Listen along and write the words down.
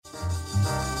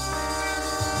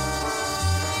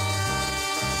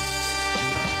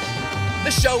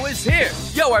The show is here.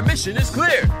 Yo, our mission is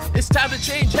clear. It's time to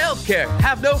change healthcare.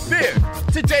 Have no fear.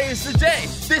 Today is the day.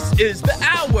 This is the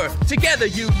hour. Together,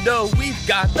 you know we've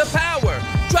got the power.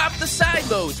 Drop the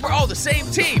silos. We're all the same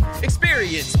team.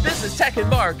 Experience, business, tech, and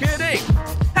marketing.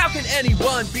 How can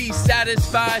anyone be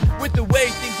satisfied with the way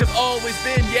things have always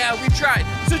been? Yeah, we've tried.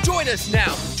 So join us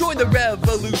now. Join the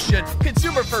revolution.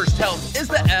 Consumer first health is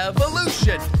the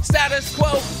evolution. Status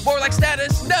quo, more like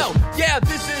status no. Yeah,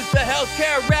 this is the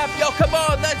healthcare rap. Yo, come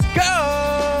on, let's go.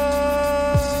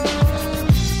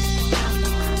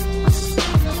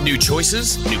 New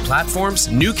choices, new platforms,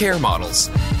 new care models.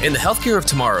 In the healthcare of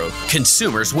tomorrow,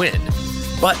 consumers win.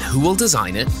 But who will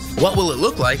design it? What will it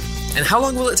look like? And how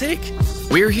long will it take?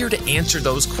 We're here to answer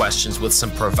those questions with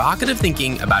some provocative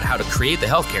thinking about how to create the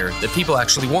healthcare that people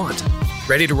actually want.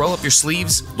 Ready to roll up your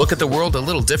sleeves, look at the world a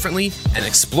little differently, and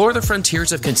explore the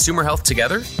frontiers of consumer health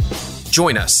together?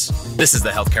 Join us. This is the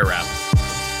Healthcare Wrap.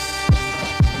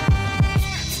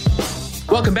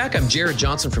 Welcome back. I'm Jared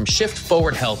Johnson from Shift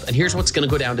Forward Health, and here's what's going to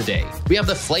go down today. We have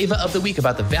the flavor of the week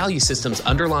about the value systems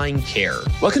underlying care.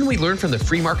 What can we learn from the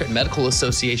Free Market Medical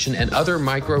Association and other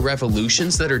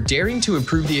micro-revolutions that are daring to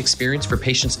improve the experience for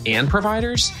patients and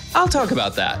providers? I'll talk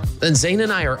about that. Then Zane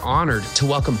and I are honored to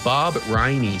welcome Bob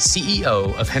Riney,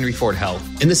 CEO of Henry Ford Health.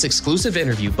 In this exclusive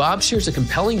interview, Bob shares a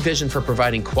compelling vision for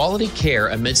providing quality care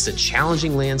amidst a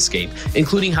challenging landscape,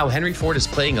 including how Henry Ford is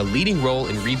playing a leading role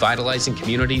in revitalizing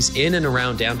communities in and around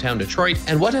downtown Detroit,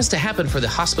 and what has to happen for the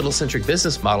hospital-centric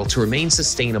business model to remain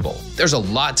sustainable. There's a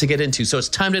lot to get into, so it's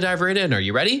time to dive right in. Are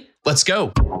you ready? Let's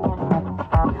go.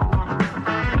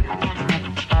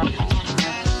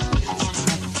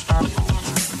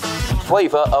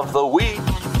 Flavor of the week.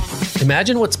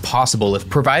 Imagine what's possible if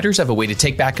providers have a way to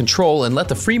take back control and let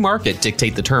the free market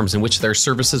dictate the terms in which their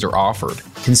services are offered.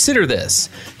 Consider this.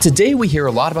 Today, we hear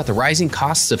a lot about the rising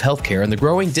costs of healthcare and the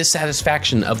growing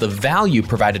dissatisfaction of the value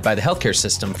provided by the healthcare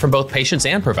system from both patients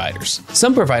and providers.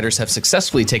 Some providers have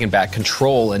successfully taken back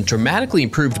control and dramatically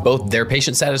improved both their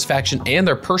patient satisfaction and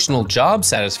their personal job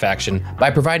satisfaction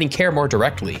by providing care more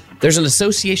directly. There's an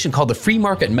association called the Free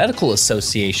Market Medical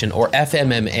Association, or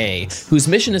FMMA, whose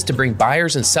mission is to bring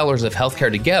buyers and sellers of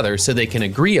healthcare together so they can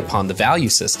agree upon the value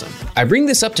system. I bring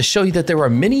this up to show you that there are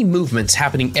many movements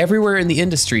happening everywhere in the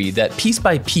industry that piece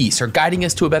by piece are guiding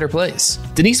us to a better place.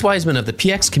 Denise Wiseman of the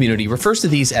PX community refers to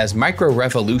these as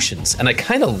micro-revolutions, and I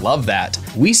kind of love that.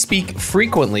 We speak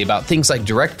frequently about things like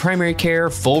direct primary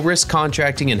care, full risk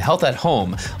contracting, and health at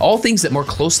home, all things that more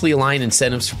closely align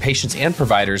incentives for patients and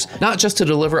providers, not just to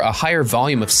deliver a higher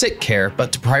volume of sick care,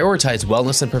 but to prioritize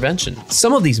wellness and prevention.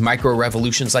 Some of these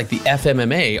micro-revolutions, like the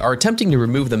FMMA, are attempting to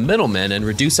remove the middlemen and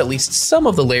reduce at least some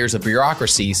of the layers of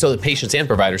bureaucracy so that patients and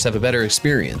providers have a better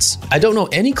experience. I don't know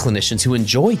any clinicians who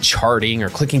enjoy charting or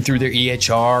clicking through their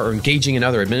EHR or engaging in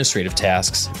other administrative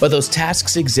tasks, but those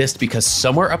tasks exist because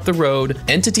somewhere up the road,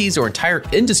 entities or entire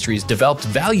industries developed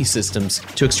value systems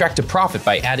to extract a profit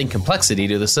by adding complexity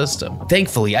to the system.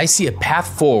 Thankfully, I see a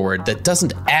path forward that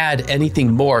doesn't add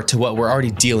anything more to what we're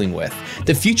already dealing with.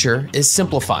 The future is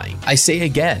simplifying. I say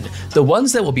again, the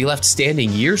ones that will be left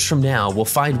standing years from now will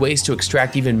find ways to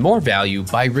extract even more value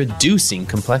by reducing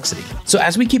complexity. So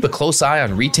as we keep a close eye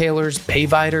on retailers,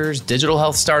 payviders, digital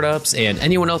health startups, and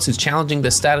anyone else who's challenging the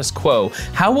status quo,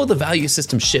 how will the value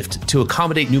system shift to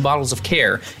accommodate new models of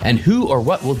care, and who or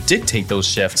what will dictate those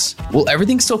shifts? Will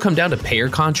everything still come down to payer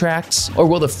contracts, or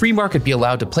will the free market be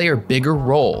allowed to play a bigger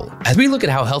role? As we look at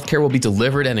how healthcare will be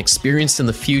delivered and experienced in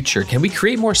the future, can we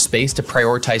create more space to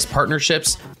prioritize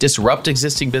partnerships, disrupt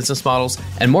existing business models,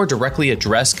 and more directly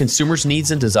address consumers'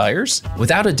 needs and desires?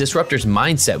 Without a disruptor's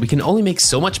mindset, we can only make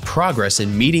so much progress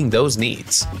in meeting those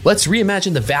needs. Let's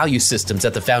reimagine the value systems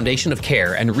at the foundation of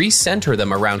care and recenter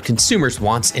them around consumers'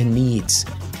 wants and needs.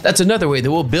 That's another way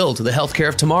that we'll build the healthcare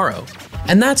of tomorrow.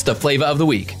 And that's the flavor of the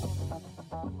week.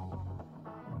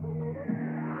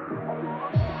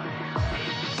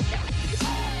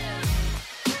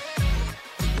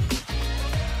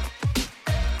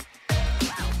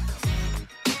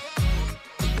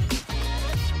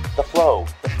 The flow.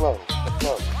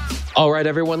 All right,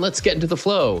 everyone, let's get into the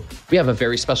flow. We have a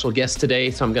very special guest today,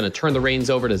 so I'm going to turn the reins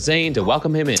over to Zane to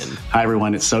welcome him in. Hi,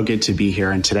 everyone. It's so good to be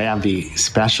here. And today I have the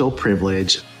special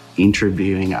privilege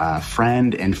interviewing a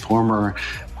friend and former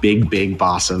big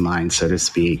boss of mine, so to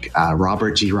speak,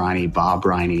 Robert G. Riney, Bob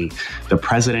Riney, the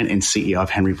president and CEO of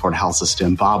Henry Ford Health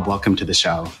System. Bob, welcome to the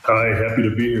show. Hi, happy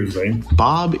to be here, Zane.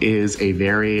 Bob is a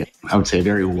very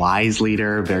wise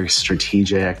leader, very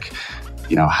strategic,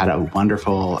 had a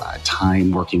wonderful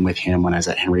time working with him when I was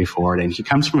at Henry Ford. And he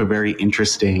comes from a very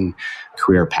interesting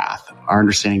career path. Our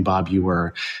understanding, Bob, you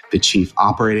were the chief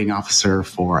operating officer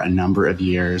for a number of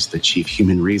years, the chief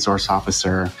human resource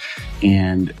officer.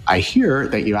 And I hear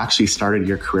that you actually started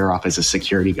your career off as a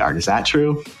security guard. Is that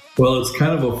true? Well, it's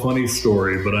kind of a funny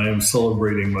story, but I am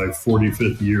celebrating my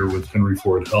 45th year with Henry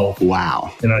Ford Health.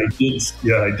 Wow. And I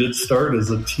did start as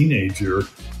a teenager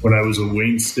when I was a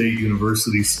Wayne State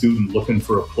University student looking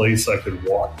for a place I could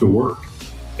walk to work.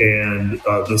 And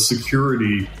the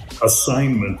security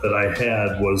assignment that I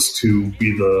had was to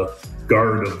be the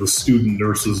guard of the student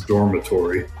nurses'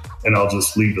 dormitory. And I'll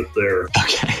just leave it there.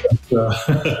 Okay.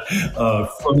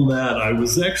 From that, I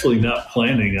was actually not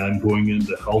planning on going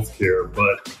into healthcare,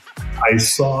 but I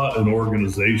saw an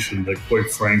organization that,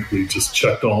 quite frankly, just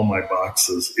checked all my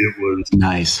boxes. It was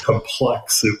nice,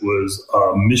 complex. It was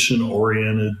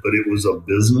mission-oriented, but it was a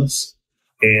business.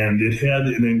 And it had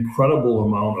an incredible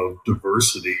amount of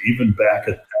diversity, even back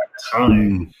at that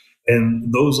time.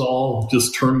 And those all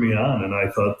just turned me on. And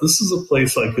I thought, this is a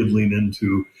place I could lean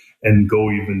into and go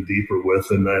even deeper with.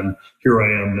 And then here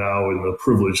I am now in the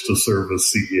privilege to serve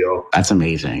as CEO. That's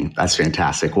amazing. That's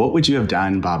fantastic. What would you have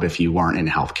done, Bob, if you weren't in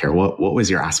healthcare? What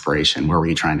was your aspiration? Where were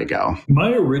you trying to go?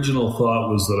 My original thought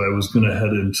was that I was going to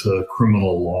head into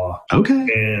criminal law. Okay.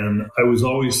 And I was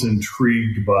always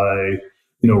intrigued by,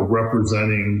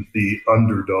 representing the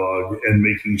underdog and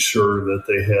making sure that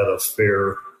they had a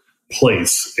fair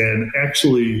place. And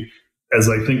actually, as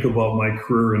I think about my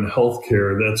career in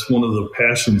healthcare, that's one of the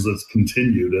passions that's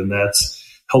continued, and that's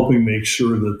helping make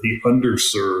sure that the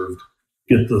underserved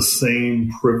get the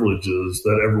same privileges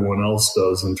that everyone else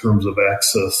does in terms of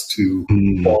access to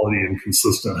quality and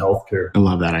consistent healthcare. I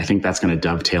love that. I think that's going to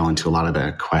dovetail into a lot of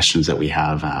the questions that we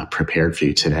have prepared for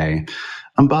you today.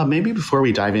 Bob, maybe before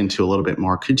we dive into a little bit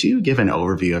more, could you give an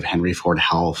overview of Henry Ford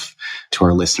Health to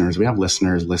our listeners? We have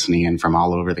listeners listening in from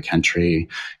all over the country,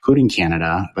 including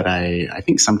Canada, but I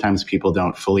think sometimes people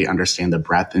don't fully understand the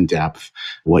breadth and depth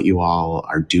of what you all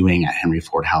are doing at Henry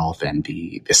Ford Health and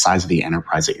the size of the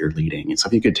enterprise that you're leading. And so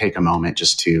if you could take a moment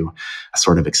just to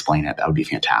sort of explain it, that would be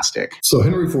fantastic. So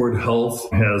Henry Ford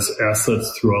Health has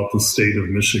assets throughout the state of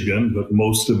Michigan, but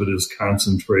most of it is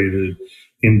concentrated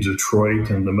in Detroit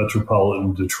and the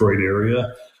metropolitan Detroit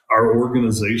area. Our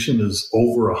organization is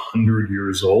over 100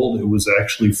 years old. It was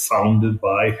actually founded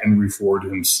by Henry Ford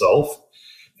himself.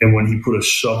 And when he put a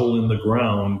shovel in the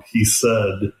ground, he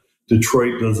said,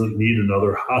 Detroit doesn't need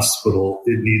another hospital.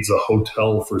 It needs a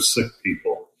hotel for sick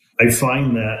people. I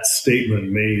find that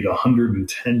statement made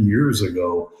 110 years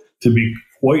ago to be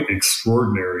quite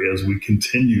extraordinary as we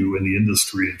continue in the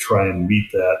industry to try and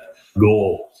meet that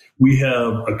goal. We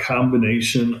have a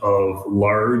combination of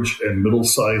large and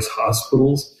middle-sized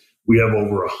hospitals. We have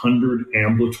over 100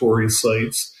 ambulatory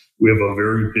sites. We have a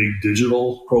very big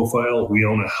digital profile. We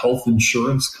own a health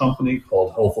insurance company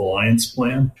called Health Alliance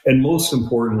Plan. And most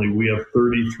importantly, we have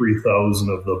 33,000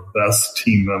 of the best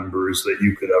team members that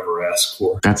you could ever ask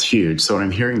for. That's huge. So what I'm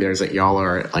hearing there is that y'all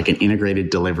are like an integrated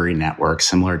delivery network,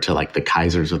 similar to like the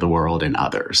Kaisers of the world and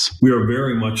others. We are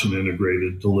very much an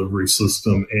integrated delivery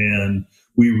system, and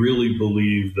we really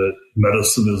believe that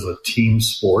medicine is a team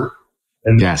sport,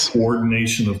 and the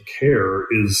coordination of care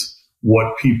is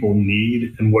what people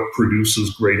need and what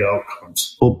produces great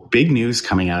outcomes. Well, big news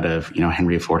coming out of,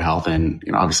 Henry Ford Health, and,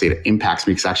 obviously it impacts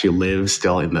me because I actually live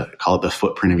still in call it the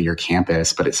footprint of your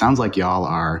campus, but it sounds like y'all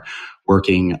are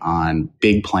working on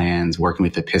big plans, working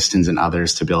with the Pistons and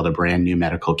others to build a brand new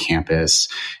medical campus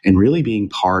and really being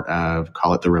part of,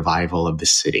 call it the revival of the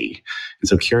city. And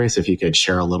so curious if you could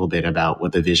share a little bit about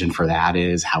what the vision for that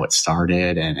is, how it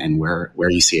started, and where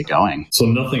you see it going. So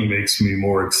nothing makes me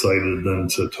more excited than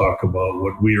to talk about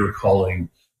what we are calling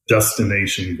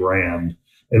Destination Grand.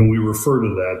 And we refer to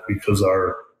that because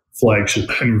our flagship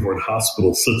Henry Ford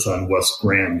Hospital sits on West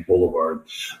Grand Boulevard.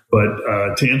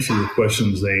 But to answer your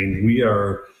question, Zane, we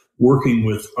are working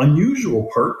with unusual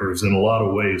partners in a lot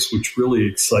of ways, which really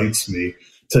excites me,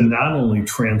 to not only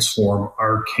transform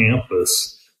our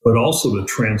campus, but also to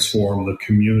transform the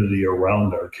community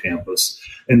around our campus.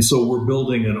 And so we're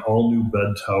building an all-new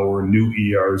bed tower, new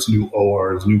ERs, new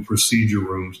ORs, new procedure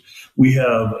rooms. We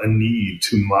have a need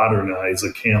to modernize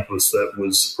a campus that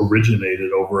was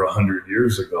originated over 100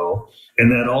 years ago.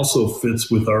 And that also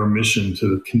fits with our mission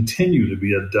to continue to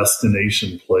be a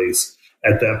destination place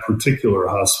at that particular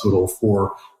hospital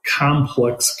for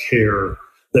complex care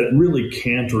that really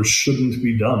can't or shouldn't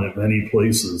be done at many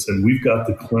places. And we've got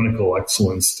the clinical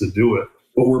excellence to do it.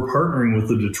 But we're partnering with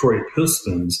the Detroit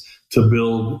Pistons to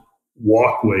build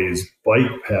walkways, bike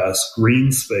paths,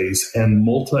 green space, and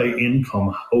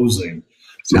multi-income housing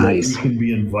so Nice. that we can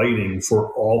be inviting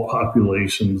for all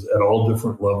populations at all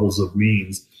different levels of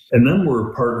means. And then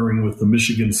we're partnering with the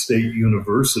Michigan State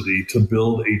University to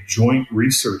build a joint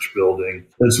research building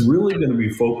that's really going to be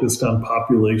focused on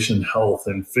population health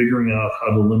and figuring out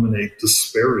how to eliminate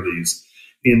disparities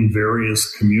in various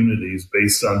communities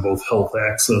based on both health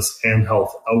access and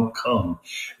health outcome.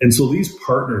 And so these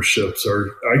partnerships are,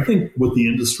 I think, what the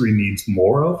industry needs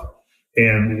more of.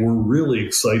 And we're really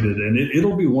excited. And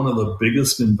it'll be one of the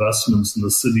biggest investments in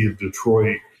the city of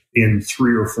Detroit in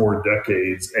 3 or 4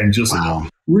 decades, and just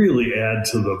really add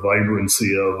to the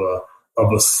vibrancy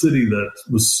of a city that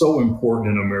was so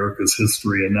important in America's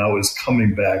history and now is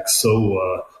coming back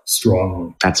so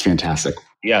strongly. That's fantastic.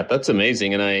 Yeah, that's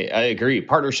amazing. And I agree.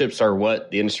 Partnerships are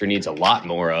what the industry needs a lot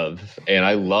more of. And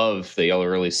I love that y'all are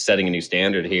really setting a new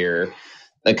standard here.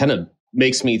 That kind of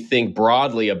makes me think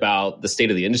broadly about the state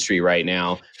of the industry right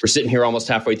now. We're sitting here almost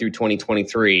halfway through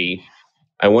 2023.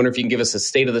 I wonder if you can give us a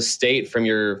state of the state from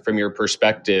your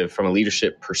perspective, from a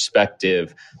leadership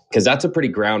perspective, because that's a pretty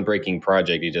groundbreaking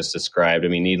project you just described. I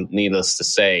mean, needless to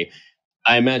say,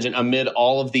 I imagine amid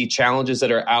all of the challenges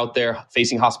that are out there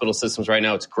facing hospital systems right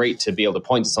now, it's great to be able to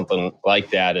point to something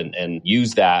like that and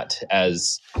use that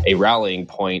as a rallying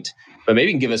point. But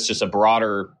maybe you can give us just a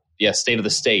broader state of the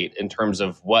state in terms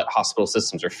of what hospital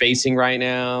systems are facing right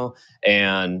now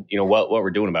and, what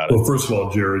we're doing about it. Well, first of all,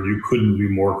 Jared, you couldn't be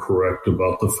more correct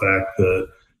about the fact that,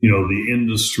 the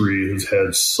industry has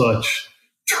had such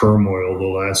turmoil the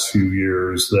last few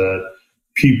years that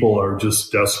people are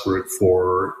just desperate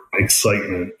for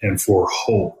excitement and for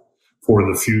hope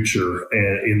for the future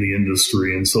in the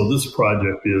industry. And so this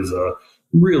project is a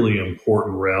really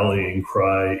important rallying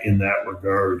cry in that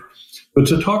regard. But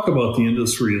to talk about the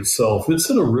industry itself, it's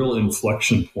at a real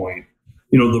inflection point.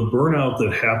 The burnout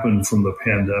that happened from the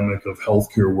pandemic of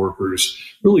healthcare workers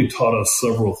really taught us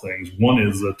several things. One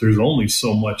is that there's only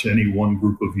so much any one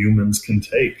group of humans can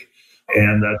take,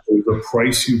 and that there's a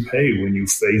price you pay when you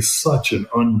face such an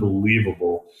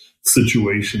unbelievable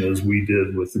situation as we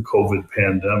did with the COVID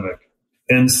pandemic.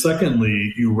 And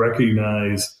secondly, you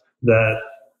recognize that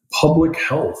public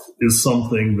health is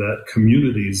something that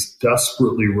communities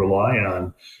desperately rely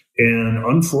on. And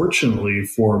unfortunately,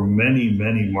 for many,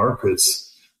 many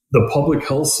markets, the public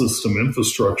health system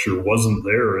infrastructure wasn't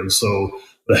there. And so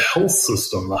the health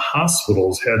system, the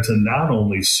hospitals, had to not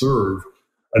only serve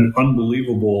an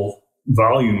unbelievable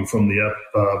volume from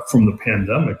the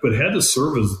pandemic, but had to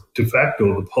serve as de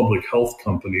facto the public health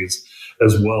companies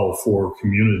as well for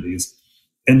communities.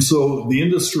 And so the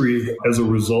industry, as a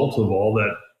result of all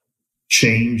that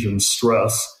change and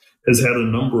stress, has had a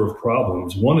number of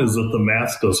problems. One is that the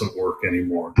math doesn't work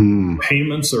anymore.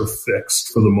 Payments are fixed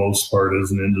for the most part as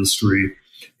an industry,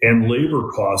 and labor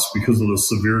costs, because of the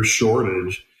severe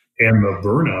shortage and the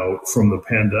burnout from the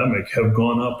pandemic, have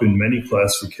gone up in many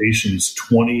classifications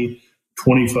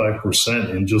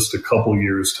 20-25% in just a couple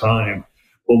years' time.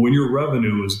 Well, when your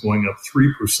revenue is going up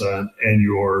 3% and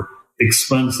your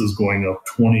expense is going up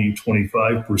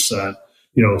 20-25%,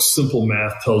 simple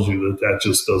math tells you that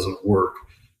just doesn't work.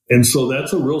 And so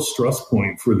that's a real stress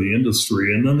point for the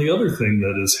industry. And then the other thing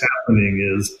that is happening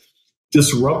is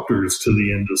disruptors to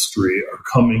the industry are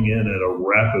coming in at a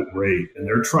rapid rate, and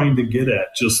they're trying to get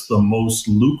at just the most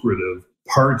lucrative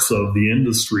parts of the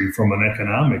industry from an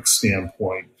economic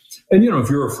standpoint. And, if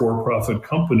you're a for-profit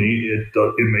company,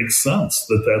 it makes sense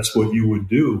that that's what you would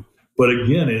do. But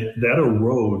again, that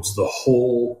erodes the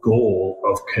whole goal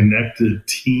of connected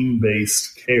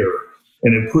team-based care.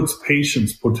 And it puts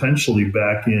patients potentially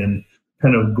back in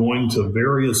kind of going to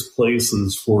various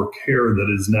places for care that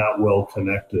is not well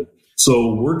connected.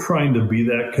 So we're trying to be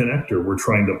that connector. We're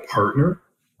trying to partner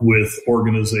with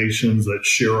organizations that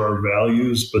share our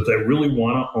values, but that really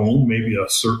want to own maybe a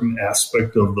certain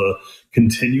aspect of the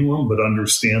continuum, but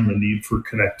understand the need for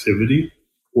connectivity.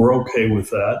 We're okay with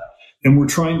that. And we're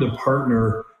trying to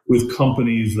partner with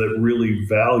companies that really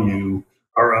value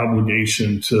our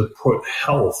obligation to put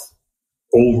health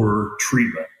over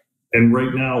treatment. And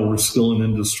right now, we're still an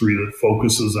industry that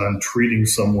focuses on treating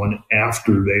someone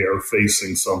after they are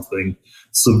facing something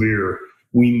severe.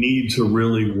 We need to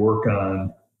really work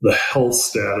on the health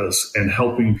status and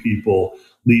helping people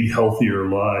lead healthier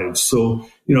lives. So,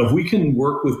 if we can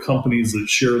work with companies that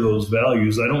share those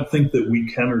values, I don't think that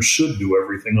we can or should do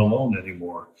everything alone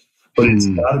anymore. But it's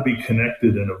got to be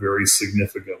connected in a very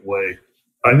significant way.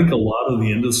 I think a lot of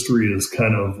the industry is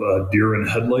kind of deer in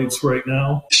headlights right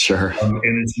now. Sure. And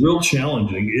it's real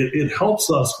challenging. It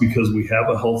helps us because we have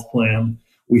a health plan.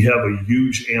 We have a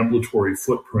huge ambulatory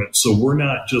footprint. So we're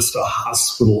not just a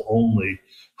hospital-only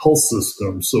health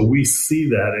system. So we see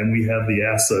that, and we have the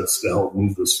assets to help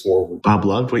move this forward. Bob,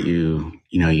 loved what you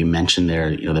mentioned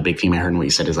there. The big theme I heard in what you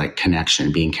said is like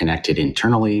connection, being connected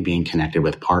internally, being connected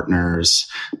with partners,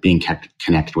 being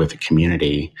connected with the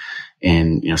community.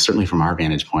 And, certainly from our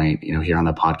vantage point, here on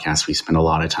the podcast, we spend a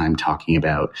lot of time talking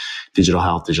about digital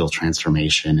health, digital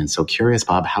transformation. And so curious,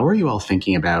 Bob, how are you all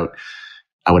thinking about,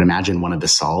 I would imagine one of the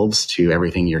solves to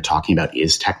everything you're talking about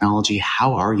is technology.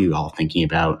 How are you all thinking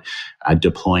about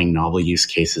deploying novel use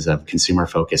cases of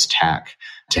consumer-focused tech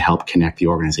to help connect the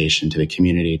organization to the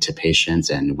community, to patients,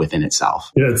 and within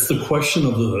itself? Yeah, it's the question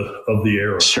of the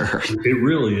era. Sure. It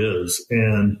really is.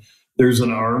 And there's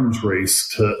an arms race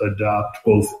to adopt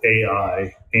both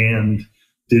AI and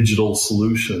digital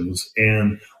solutions.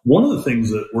 And one of the things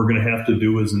that we're going to have to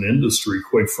do as an industry,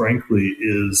 quite frankly,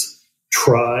 is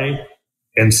try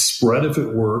and spread if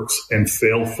it works and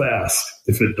fail fast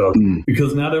if it doesn't,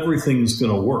 because not everything's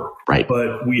going to work. Right.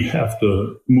 But we have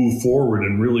to move forward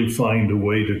and really find a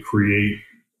way to create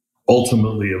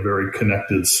ultimately a very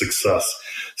connected success.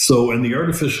 So in the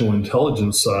artificial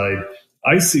intelligence side,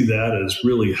 I see that as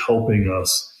really helping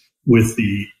us with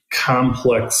the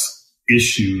complex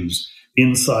issues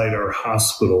inside our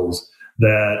hospitals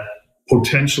that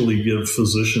potentially give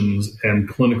physicians and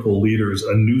clinical leaders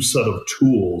a new set of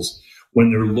tools when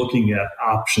they're looking at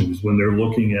options, when they're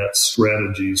looking at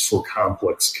strategies for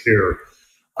complex care.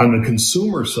 On the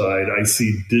consumer side, I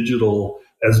see digital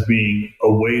as being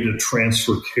a way to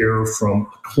transfer care from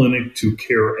clinic to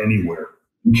care anywhere.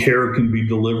 Care can be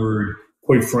delivered,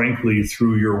 quite frankly,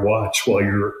 through your watch while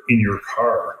you're in your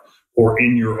car or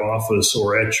in your office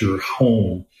or at your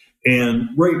home. And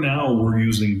right now we're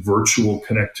using virtual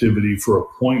connectivity for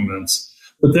appointments,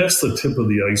 but that's the tip of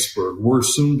the iceberg. We're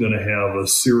soon going to have a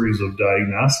series of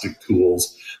diagnostic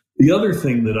tools. The other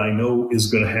thing that I know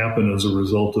is going to happen as a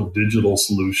result of digital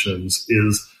solutions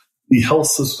is the health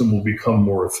system will become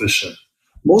more efficient.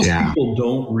 Most people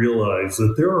don't realize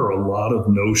that there are a lot of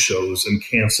no-shows and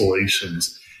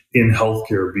cancellations in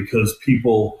healthcare because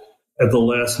people at the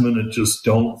last minute just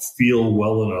don't feel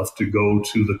well enough to go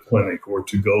to the clinic or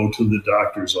to go to the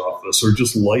doctor's office, or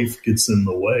just life gets in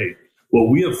the way. What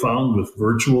we have found with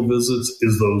virtual visits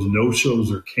is those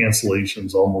no-shows or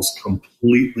cancellations almost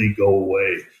completely go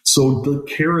away. So the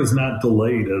care is not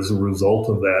delayed as a result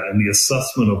of that, and the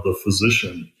assessment of the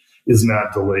physician is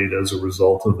not delayed as a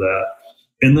result of that.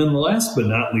 And then last but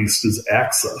not least is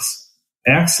access.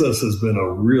 Access has been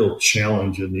a real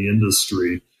challenge in the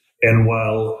industry. And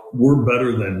while we're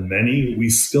better than many, we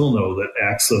still know that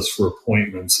access for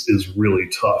appointments is really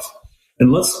tough.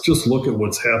 And let's just look at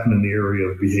what's happened in the area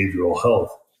of behavioral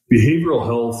health. Behavioral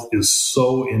health is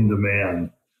so in demand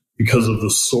because of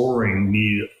the soaring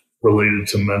need related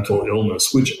to mental illness,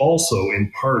 which also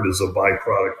in part is a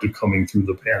byproduct of coming through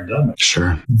the pandemic.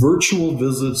 Sure. Virtual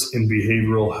visits in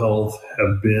behavioral health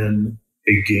have been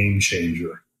a game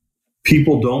changer.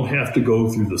 People don't have to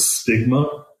go through the stigma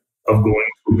of going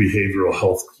to a behavioral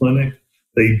health clinic.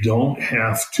 They don't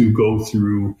have to go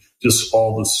through just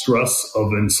all the stress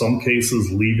of, in some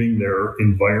cases, leaving their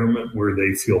environment where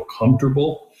they feel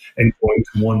comfortable and going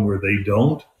to one where they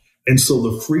don't. And so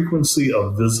the frequency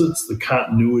of visits, the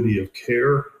continuity of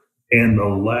care, and the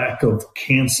lack of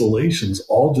cancellations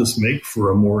all just make for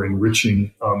a more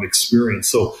enriching experience.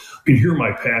 So you can hear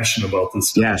my passion about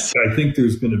this. Yes. I think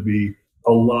there's going to be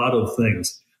a lot of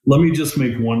things. Let me just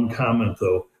make one comment,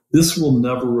 though. This will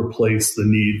never replace the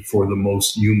need for the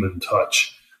most human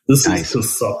touch. This is to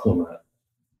supplement.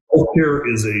 Healthcare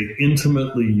is an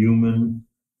intimately human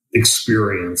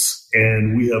experience,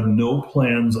 and we have no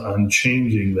plans on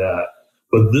changing that.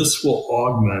 But this will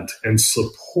augment and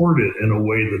support it in a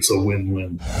way that's a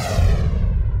win-win.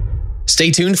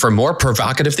 Stay tuned for more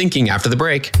provocative thinking after the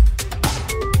break.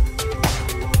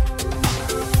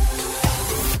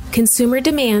 Consumer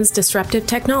demands, disruptive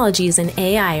technologies, and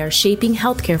AI are shaping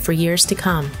healthcare for years to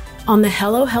come. On the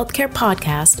Hello Healthcare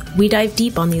podcast, we dive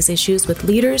deep on these issues with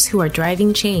leaders who are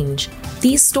driving change.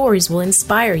 These stories will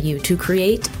inspire you to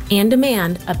create and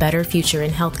demand a better future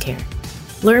in healthcare.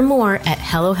 Learn more at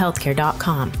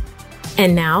hellohealthcare.com.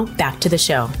 And now, back to the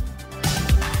show.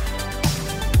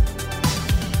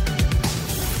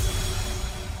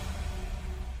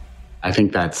 I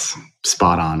think that's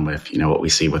spot on with, what we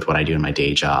see with what I do in my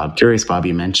day job. Curious, Bob,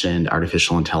 you mentioned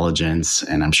artificial intelligence,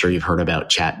 and I'm sure you've heard about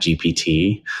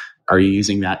ChatGPT. Are you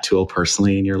using that tool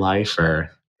personally in your life,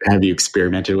 or have you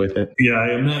experimented with it? Yeah, I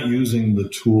am not using the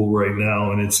tool right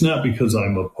now, and it's not because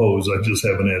I'm opposed. I just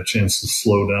haven't had a chance to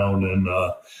slow down and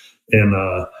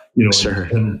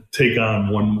take on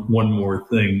one more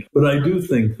thing. But I do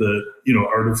think that,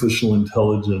 artificial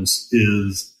intelligence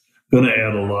is going to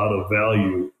add a lot of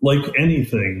value. Like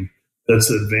anything that's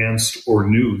advanced or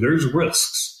new, there's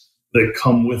risks that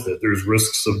come with it. There's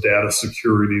risks of data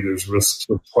security, there's risks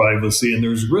of privacy, and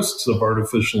there's risks of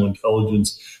artificial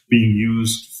intelligence being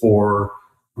used for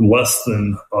less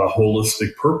than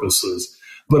holistic purposes.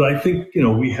 But I think,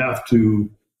 we have to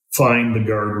find the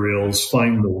guardrails,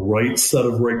 find the right set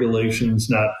of regulations,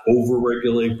 not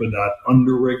over-regulate, but not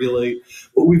under-regulate.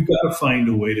 But we've got to find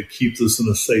a way to keep this in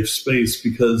a safe space,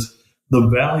 because the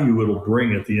value it'll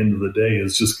bring at the end of the day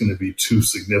is just going to be too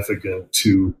significant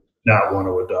to not want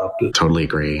to adopt it. Totally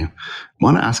agree. I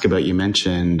want to ask about, you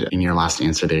mentioned in your last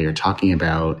answer there, you're talking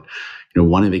about,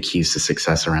 one of the keys to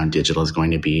success around digital is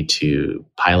going to be to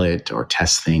pilot or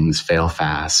test things, fail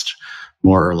fast,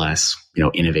 more or less,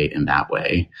 innovate in that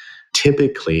way.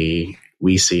 Typically,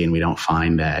 we see and we don't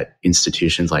find that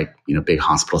institutions like, big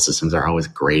hospital systems are always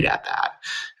great at that.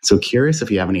 So curious if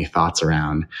you have any thoughts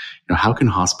around, how can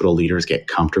hospital leaders get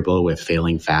comfortable with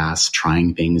failing fast,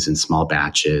 trying things in small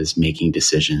batches, making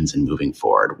decisions and moving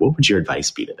forward? What would your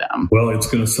advice be to them? Well, it's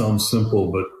going to sound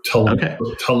simple, but tell them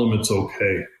it's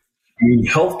okay. I mean,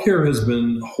 healthcare has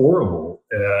been horrible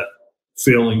at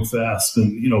failing fast.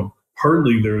 And,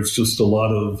 partly there's just a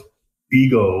lot of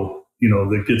ego,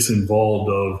 that gets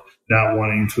involved of not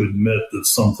wanting to admit that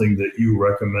something that you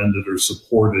recommended or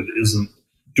supported isn't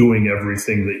doing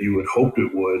everything that you had hoped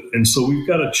it would. And so we've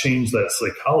got to change that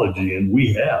psychology, and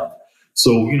we have.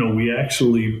 So, we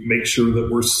actually make sure that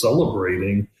we're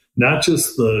celebrating not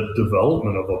just the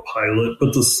development of a pilot,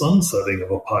 but the sunsetting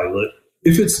of a pilot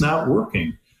if it's not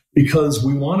working, because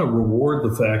we want to reward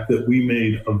the fact that we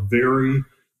made a very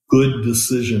good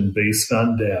decision based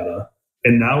on data.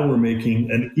 And now we're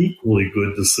making an equally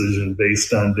good decision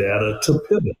based on data to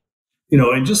pivot,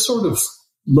 and just sort of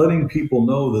letting people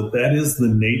know that that is the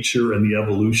nature and the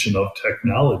evolution of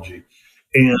technology.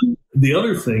 And the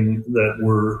other thing that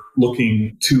we're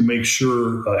looking to make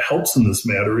sure helps in this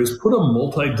matter is put a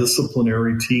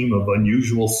multidisciplinary team of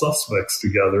unusual suspects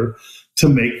together to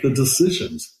make the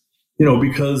decisions,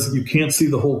 because you can't see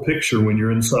the whole picture when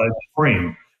you're inside the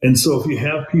frame. And so if you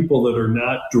have people that are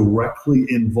not directly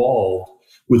involved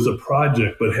with the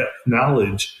project but have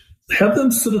knowledge, have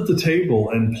them sit at the table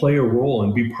and play a role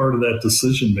and be part of that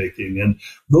decision making. And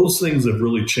those things have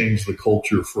really changed the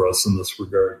culture for us in this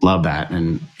regard. Love that.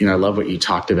 And, I love what you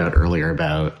talked about earlier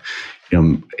about,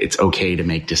 it's okay to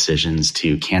make decisions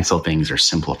to cancel things or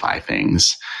simplify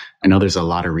things. I know there's a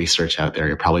lot of research out there.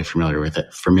 You're probably familiar with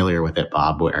it,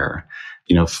 Bob, where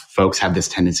folks have this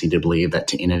tendency to believe that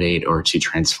to innovate or to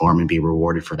transform and be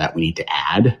rewarded for that, we need to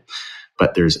add.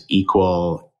 But there's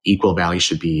equal value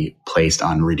should be placed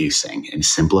on reducing and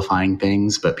simplifying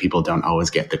things, but people don't always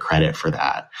get the credit for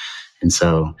that. And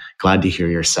so glad to hear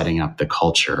you're setting up the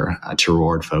culture to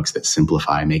reward folks that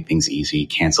simplify, make things easy,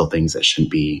 cancel things that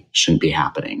shouldn't be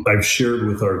happening. I've shared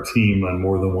with our team on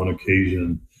more than one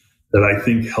occasion that I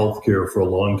think healthcare for a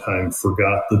long time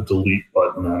forgot the delete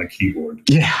button on a keyboard.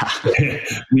 Yeah.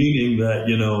 Meaning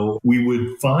that, we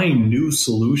would find new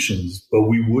solutions, but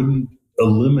we wouldn't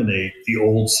eliminate the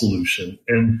old solution,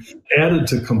 and added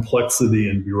to complexity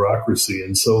and bureaucracy.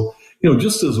 And so,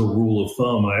 just as a rule of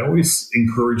thumb, I always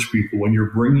encourage people, when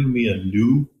you're bringing me a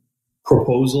new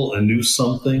proposal, a new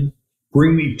something,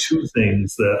 bring me two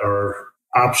things that are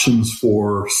options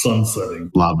for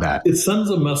sunsetting. Love that. It sends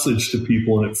a message to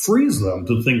people and it frees them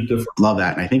to think different. Love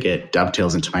that. And I think it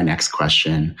dovetails into my next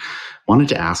question. Wanted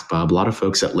to ask Bob, a lot of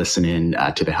folks that listen in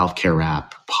to the Healthcare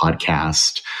Wrap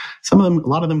podcast, a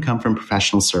lot of them come from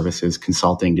professional services,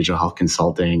 consulting, digital health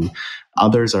consulting.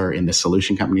 Others are in the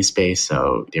solution company space.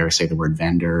 So dare I say the word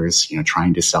vendors,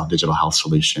 trying to sell digital health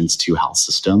solutions to health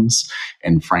systems,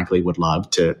 and frankly would love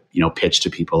to, pitch to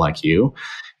people like you.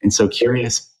 And so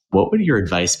curious, what would your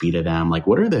advice be to them? Like,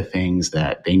 what are the things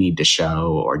that they need to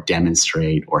show or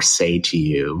demonstrate or say to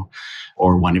you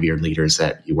or one of your leaders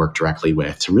that you work directly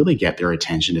with to really get their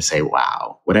attention to say,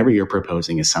 wow, whatever you're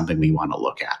proposing is something we want to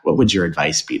look at? What would your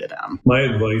advice be to them? My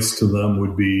advice to them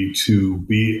would be to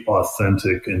be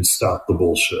authentic and stop the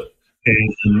bullshit.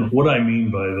 And what I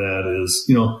mean by that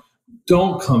is,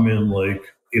 don't come in like,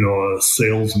 a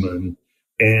salesman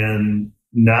and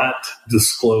not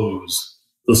disclose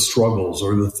the struggles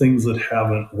or the things that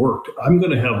haven't worked. I'm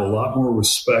going to have a lot more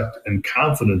respect and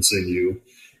confidence in you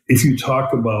if you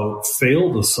talk about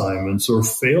failed assignments or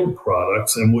failed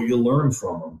products and what you learn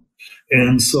from them.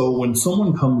 And so when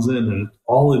someone comes in and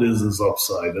all it is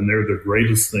upside and they're the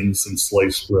greatest thing since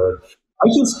sliced bread, I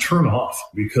just turn off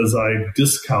because I've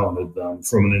discounted them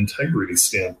from an integrity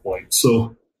standpoint.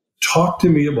 So talk to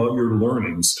me about your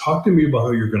learnings. Talk to me about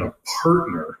how you're going to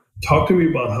partner. Talk to me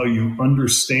about how you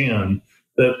understand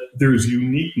that there's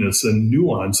uniqueness and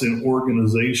nuance in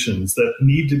organizations that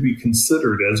need to be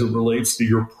considered as it relates to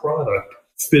your product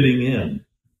fitting in.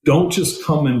 Don't just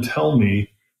come and tell me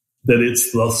that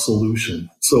it's the solution.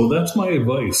 So that's my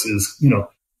advice is,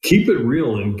 keep it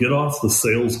real and get off the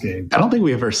sales game. I don't think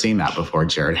we've ever seen that before,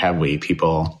 Jared, have we?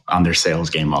 People on their sales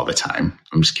game all the time.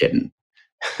 I'm just kidding.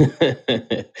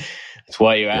 That's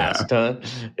why you asked, huh?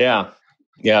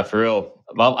 Yeah, for real.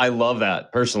 Well, I love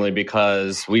that personally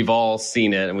because we've all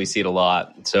seen it and we see it a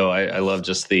lot. So I love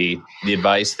just the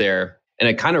advice there. And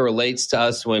it kind of relates to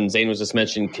us when Zane was just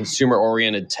mentioning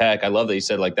consumer-oriented tech. I love that you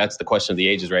said, that's the question of the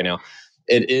ages right now.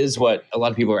 It is what a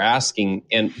lot of people are asking.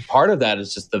 And part of that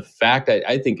is just the fact that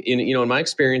I think, in my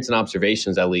experience and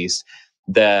observations at least,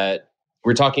 that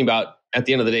we're talking about, at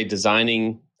the end of the day,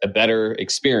 designing a better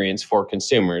experience for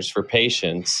consumers, for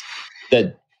patients,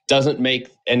 that doesn't make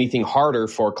anything harder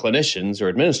for clinicians or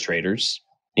administrators.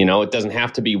 It doesn't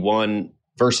have to be one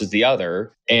versus the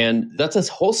other. And that's a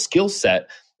whole skill set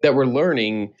that we're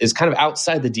learning is kind of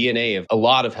outside the DNA of a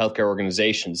lot of healthcare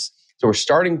organizations. So we're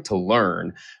starting to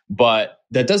learn, but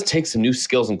that does take some new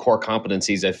skills and core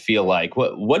competencies, I feel like.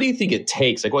 What do you think it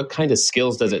takes? What kind of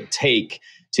skills does it take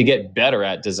to get better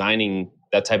at designing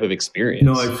that type of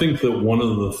experience? I think that one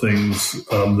of the things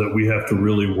that we have to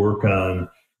really work on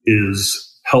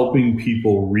is helping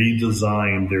people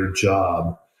redesign their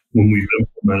job when we've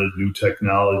implemented new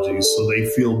technologies so they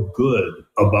feel good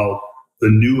about the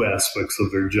new aspects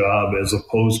of their job as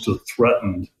opposed to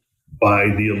threatened by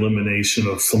the elimination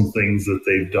of some things that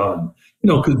they've done.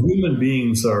 Because human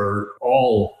beings are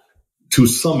all, to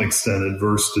some extent,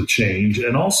 adverse to change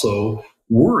and also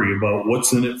worry about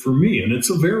what's in it for me. And it's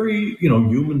a very,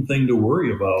 human thing to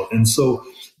worry about. And so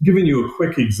giving you a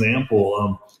quick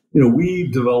example, we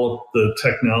developed the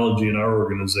technology in our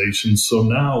organization. So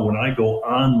now when I go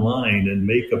online and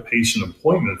make a patient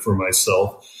appointment for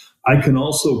myself, I can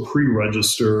also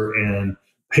pre-register and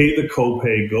pay the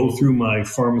copay, go through my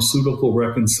pharmaceutical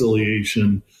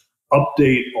reconciliation,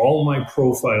 update all my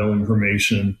profile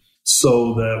information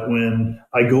so that when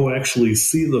I go actually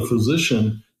see the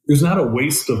physician, there's not a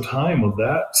waste of time of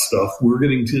that stuff. We're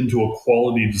getting into a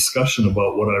quality discussion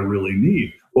about what I really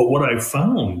need. But what I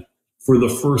found for the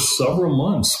first several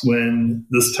months when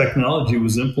this technology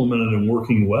was implemented and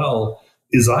working well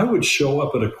is I would show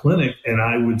up at a clinic and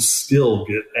I would still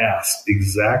get asked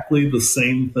exactly the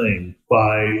same thing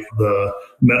by the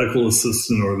medical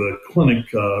assistant or the clinic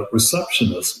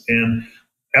receptionist. And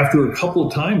after a couple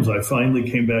of times, I finally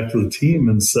came back to the team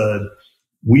and said,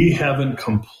 we haven't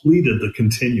completed the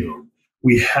continuum.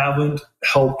 We haven't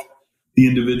helped the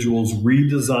individuals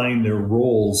redesign their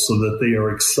roles so that they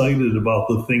are excited about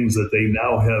the things that they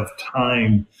now have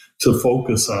time to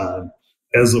focus on,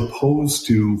 as opposed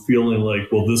to feeling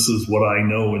like, well, this is what I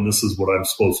know and this is what I'm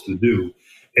supposed to do.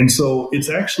 And so it's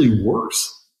actually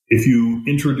worse if you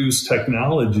introduce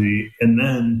technology and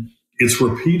then it's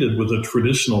repeated with a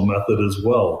traditional method as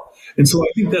well. And so I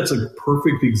think that's a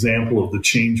perfect example of the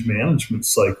change management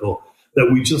cycle that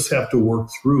we just have to work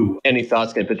through. Any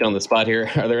thoughts? Can I put you on the spot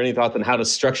here? Are there any thoughts on how to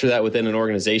structure that within an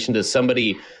organization? Does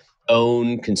somebody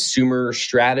own consumer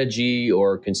strategy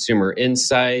or consumer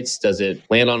insights? Does it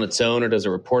land on its own or does it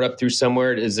report up through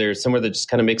somewhere? Is there somewhere that just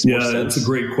kind of makes more sense? Yeah, it's a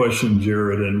great question,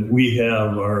 Jared. And we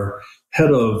have our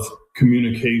head of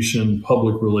communication,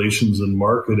 public relations, and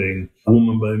marketing, a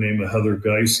woman by the name of Heather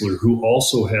Geisler, who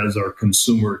also has our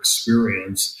consumer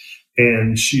experience.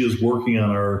 And she is working on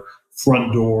our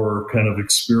front door kind of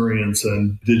experience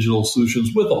and digital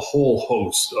solutions with a whole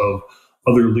host of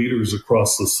other leaders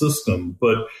across the system.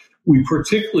 But we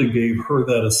particularly gave her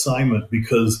that assignment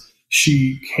because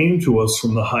she came to us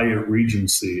from the Hyatt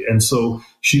Regency. And so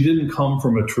she didn't come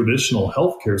from a traditional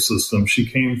healthcare system. She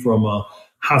came from a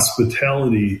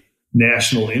hospitality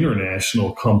national,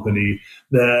 international company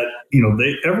that,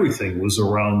 everything was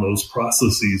around those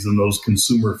processes and those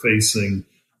consumer facing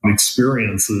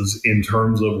experiences in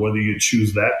terms of whether you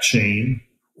choose that chain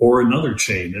or another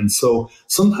chain. And so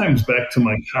sometimes back to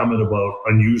my comment about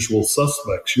unusual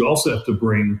suspects, you also have to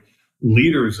bring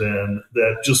leaders in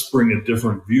that just bring a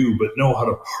different view, but know how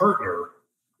to partner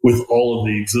with all of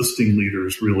the existing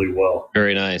leaders really well.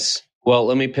 Very nice. Well,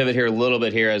 let me pivot here a little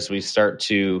bit here as we start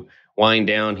to wind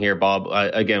down here, Bob.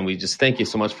 Again, we just thank you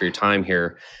so much for your time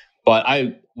here. But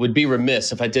I would be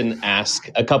remiss if I didn't ask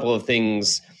a couple of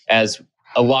things, as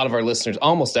a lot of our listeners,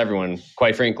 almost everyone,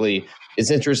 quite frankly, is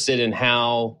interested in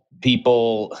how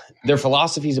people, their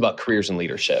philosophies about careers and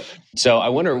leadership. So I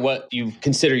wonder what you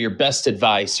consider your best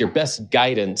advice, your best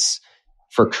guidance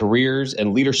for careers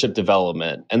and leadership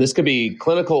development. And this could be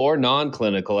clinical or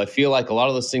non-clinical. I feel like a lot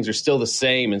of those things are still the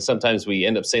same, and sometimes we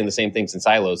end up saying the same things in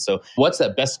silos. So what's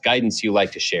that best guidance you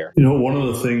like to share? One of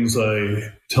the things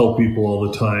I tell people all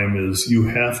the time is you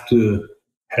have to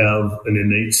have an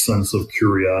innate sense of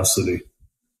curiosity.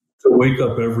 To wake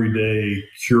up every day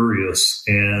curious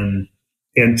and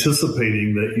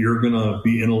anticipating that you're going to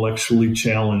be intellectually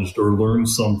challenged or learn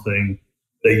something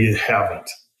that you haven't.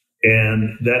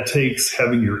 And that takes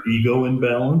having your ego in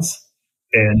balance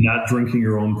and not drinking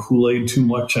your own Kool-Aid too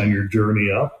much on your journey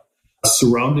up.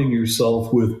 Surrounding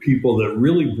yourself with people that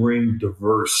really bring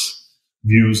diverse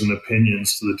views and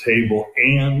opinions to the table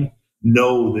and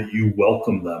know that you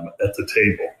welcome them at the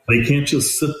table. They can't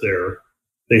just sit there.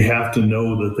 They have to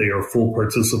know that they are full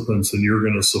participants and you're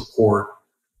going to support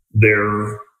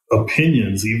their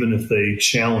opinions, even if they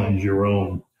challenge your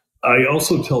own. I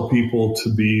also tell people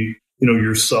to be,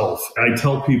 yourself. I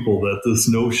tell people that this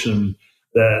notion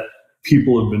that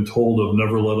people have been told of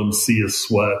never let them see a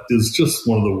sweat is just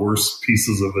one of the worst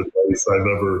pieces of advice I've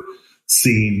ever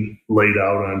seen laid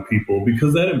out on people,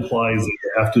 because that implies that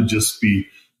you have to just be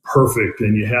perfect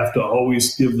and you have to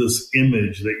always give this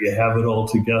image that you have it all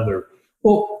together.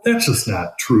 Well, that's just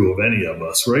not true of any of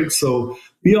us, right? So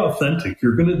be authentic.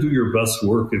 You're going to do your best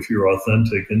work if you're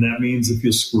authentic. And that means if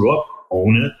you screw up,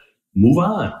 own it, move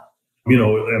on. At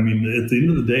the end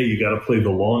of the day, you got to play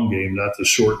the long game, not the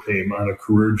short game on a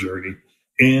career journey.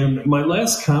 And my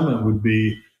last comment would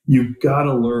be, you've got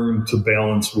to learn to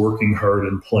balance working hard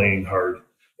and playing hard.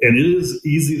 And it is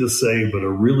easy to say, but a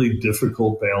really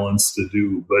difficult balance to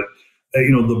do. But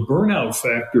the burnout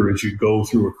factor as you go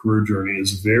through a career journey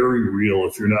is very real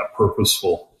if you're not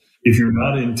purposeful, if you're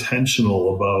not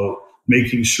intentional about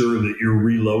making sure that you're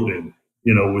reloading,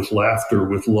 with laughter,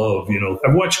 with love.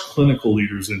 I've watched clinical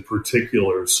leaders in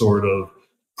particular sort of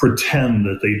pretend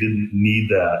that they didn't need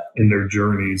that in their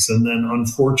journeys. And then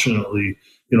unfortunately,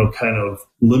 kind of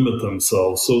limit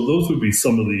themselves. So those would be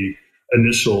some of the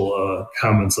initial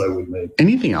comments I would make.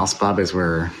 Anything else, Bob, as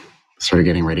we're sort of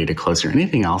getting ready to close here,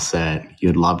 anything else that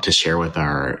you'd love to share with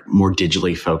our more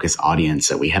digitally focused audience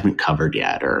that we haven't covered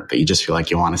yet, or that you just feel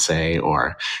like you want to say,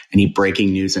 or any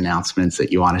breaking news announcements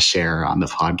that you want to share on the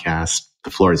podcast? The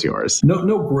floor is yours.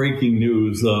 No breaking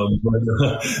news,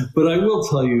 but I will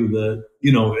tell you that,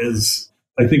 as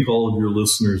I think all of your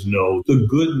listeners know, the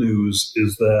good news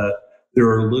is that there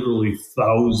are literally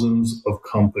thousands of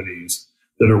companies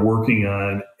that are working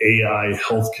on AI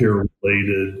healthcare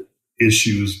related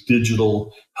issues,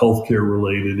 digital healthcare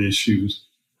related issues.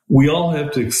 We all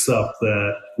have to accept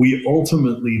that we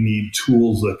ultimately need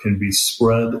tools that can be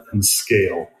spread and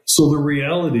scale. So the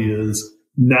reality is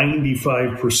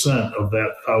 95% of that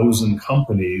 1,000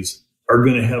 companies are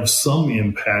going to have some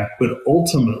impact, but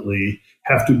ultimately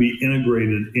have to be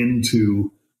integrated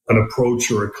into an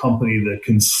approach or a company that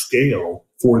can scale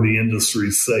for the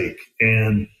industry's sake.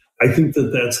 And I think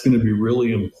that that's going to be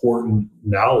really important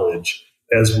knowledge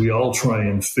as we all try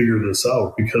and figure this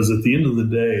out, because at the end of the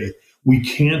day, we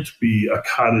can't be a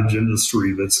cottage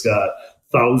industry that's got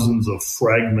thousands of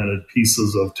fragmented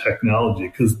pieces of technology,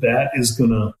 because that is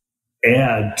going to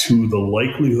add to the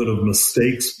likelihood of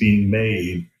mistakes being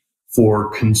made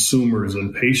for consumers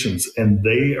and patients. And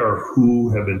they are who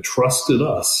have entrusted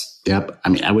us. Yep.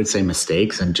 I would say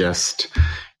mistakes and just,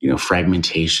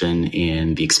 fragmentation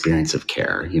in the experience of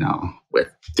care, with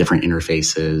different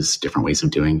interfaces, different ways of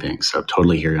doing things. So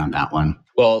totally hear you on that one.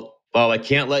 Well, Bob, I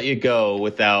can't let you go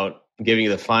without giving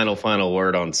you the final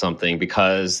word on something,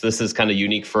 because this is kind of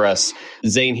unique for us.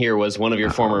 Zane here was one of your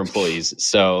former employees.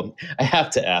 So I have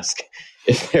to ask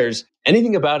if there's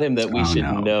anything about him that we should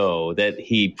know that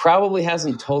he probably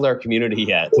hasn't told our community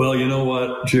yet. Well, you know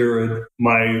what, Jared?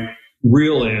 My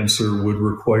real answer would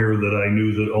require that I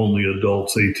knew that only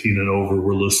adults 18 and over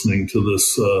were listening to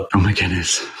this. Oh my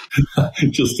goodness.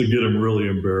 Just to get him really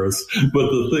embarrassed. But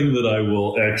the thing that I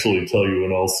will actually tell you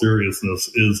in all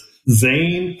seriousness is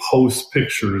Zane posts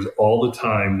pictures all the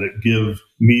time that give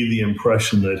me the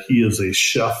impression that he is a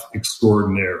chef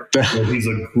extraordinaire. That he's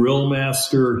a grill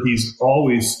master. He's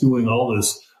always doing all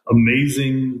this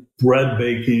amazing bread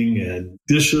baking and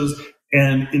dishes.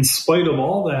 And in spite of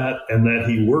all that, and that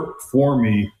he worked for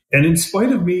me, and in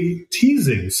spite of me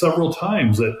teasing several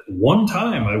times that one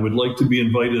time I would like to be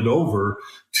invited over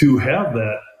to have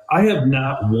that, I have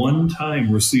not one time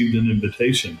received an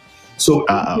invitation. So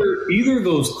either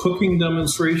those cooking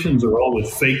demonstrations are all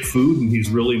with fake food and he's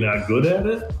really not good at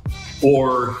it,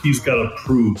 or he's got to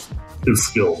prove his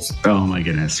skills. Oh my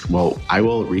goodness. Well, I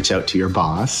will reach out to your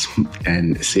boss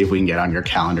and see if we can get on your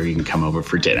calendar. You can come over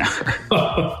for dinner.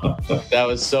 That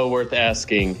was so worth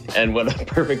asking. And what a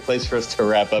perfect place for us to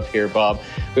wrap up here, Bob.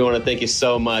 We want to thank you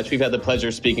so much. We've had the pleasure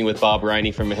of speaking with Bob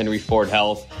Riney from Henry Ford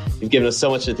Health. You've given us so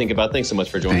much to think about. Thanks so much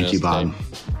for joining us today. Thank you, Bob.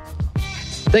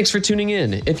 Thanks for tuning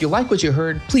in. If you like what you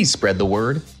heard, please spread the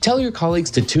word. Tell your colleagues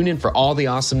to tune in for all the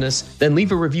awesomeness, then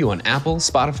leave a review on Apple,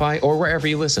 Spotify, or wherever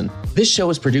you listen. This show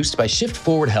is produced by Shift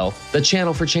Forward Health, the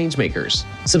channel for changemakers.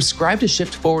 Subscribe to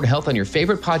Shift Forward Health on your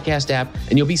favorite podcast app,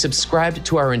 and you'll be subscribed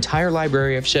to our entire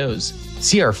library of shows.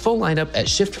 See our full lineup at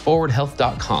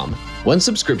shiftforwardhealth.com. One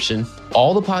subscription,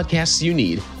 all the podcasts you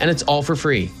need, and it's all for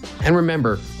free. And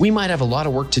remember, we might have a lot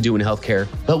of work to do in healthcare,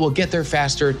 but we'll get there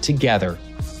faster together.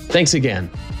 Thanks again.